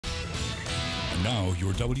Now,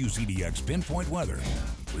 your WZDX Pinpoint Weather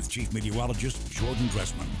with Chief Meteorologist Jordan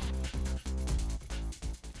Dressman.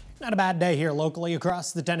 Not a bad day here locally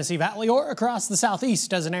across the Tennessee Valley or across the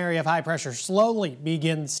southeast as an area of high pressure slowly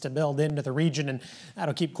begins to build into the region, and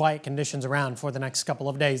that'll keep quiet conditions around for the next couple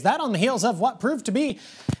of days. That on the heels of what proved to be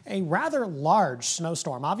a rather large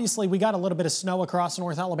snowstorm. Obviously, we got a little bit of snow across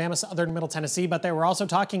North Alabama, southern Middle Tennessee, but they were also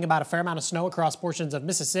talking about a fair amount of snow across portions of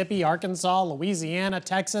Mississippi, Arkansas, Louisiana,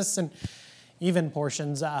 Texas, and even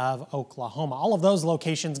portions of Oklahoma. All of those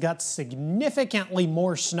locations got significantly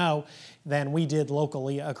more snow than we did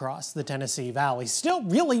locally across the Tennessee Valley. Still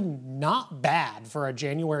really not bad for a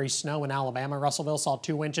January snow in Alabama. Russellville saw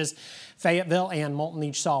 2 inches. Fayetteville and Moulton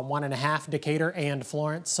each saw 1.5. Decatur and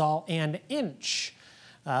Florence saw an inch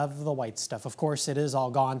of the white stuff. Of course, it is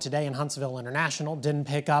all gone today, and Huntsville International didn't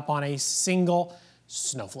pick up on a single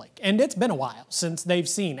snowflake. And it's been a while since they've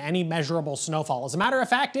seen any measurable snowfall. As a matter of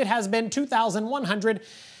fact, it has been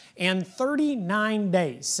 2,139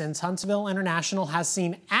 days since Huntsville International has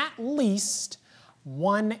seen at least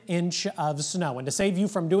 1 inch of snow. And to save you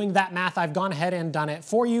from doing that math, I've gone ahead and done it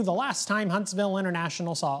for you. The last time Huntsville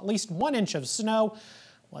International saw at least 1 inch of snow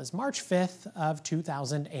was March 5th of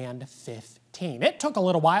 2015. It took a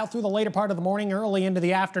little while through the later part of the morning, early into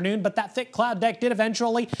the afternoon, but that thick cloud deck did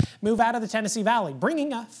eventually move out of the Tennessee Valley,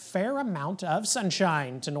 bringing a fair amount of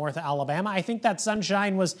sunshine to North Alabama. I think that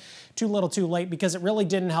sunshine was too little too late because it really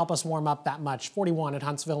didn't help us warm up that much. 41 at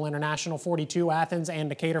Huntsville International, 42 Athens and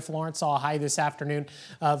Decatur. Florence saw a high this afternoon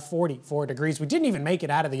of 44 degrees. We didn't even make it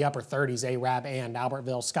out of the upper 30s. Arab and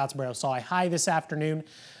Albertville. Scottsboro saw a high this afternoon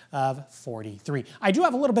of 43. I do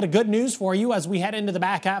have a little bit of good news for you as we head into the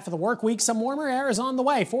back half of the work week. Some warmer air is on the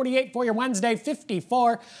way. 48 for your Wednesday,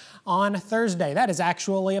 54 on Thursday. That is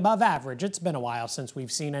actually above average. It's been a while since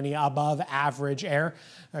we've seen any above average air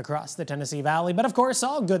across the Tennessee Valley. But of course,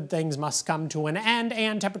 all good things must come to an end,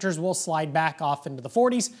 and temperatures will slide back off into the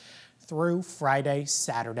 40s through Friday,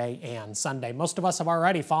 Saturday, and Sunday. Most of us have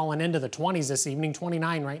already fallen into the 20s this evening.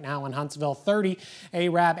 29 right now in Huntsville, 30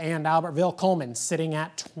 Arab and Albertville. Coleman sitting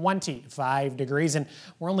at 25 degrees, and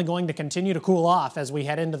we're only going to continue to cool off as we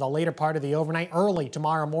head into the later part of the overnight. Early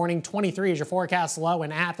tomorrow morning, 23 is your forecast low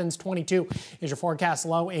in Athens, 22 is your forecast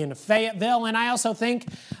low in Fayetteville, and I also think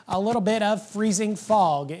a little bit of freezing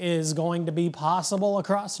fog is going to be possible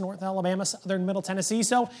across North Alabama, southern Middle Tennessee,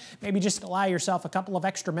 so maybe just allow yourself a couple of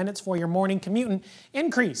extra minutes for your morning commute and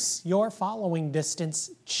increase your following distance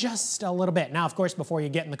just a little bit. Now, of course, before you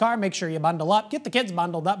get in the car, make sure you bundle up. Get the kids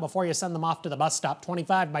bundled up before you send them off to the bus stop.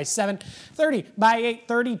 25 by 7, 30 by 8,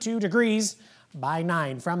 32 degrees by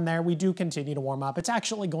 9. From there, we do continue to warm up. It's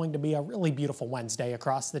actually going to be a really beautiful Wednesday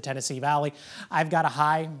across the Tennessee Valley. I've got a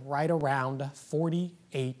high right around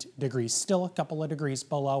 48 degrees, still a couple of degrees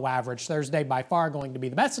below average. Thursday, by far, going to be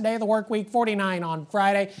the best day of the work week, 49 on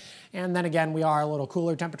Friday. And then again, we are a little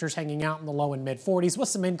cooler, temperatures hanging out in the low and mid 40s with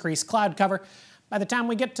some increased cloud cover by the time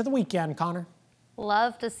we get to the weekend, Connor.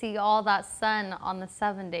 Love to see all that sun on the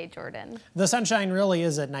 7-day, Jordan. The sunshine really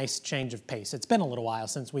is a nice change of pace. It's been a little while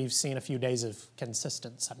since we've seen a few days of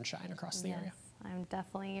consistent sunshine across the area. I'm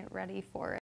definitely ready for it.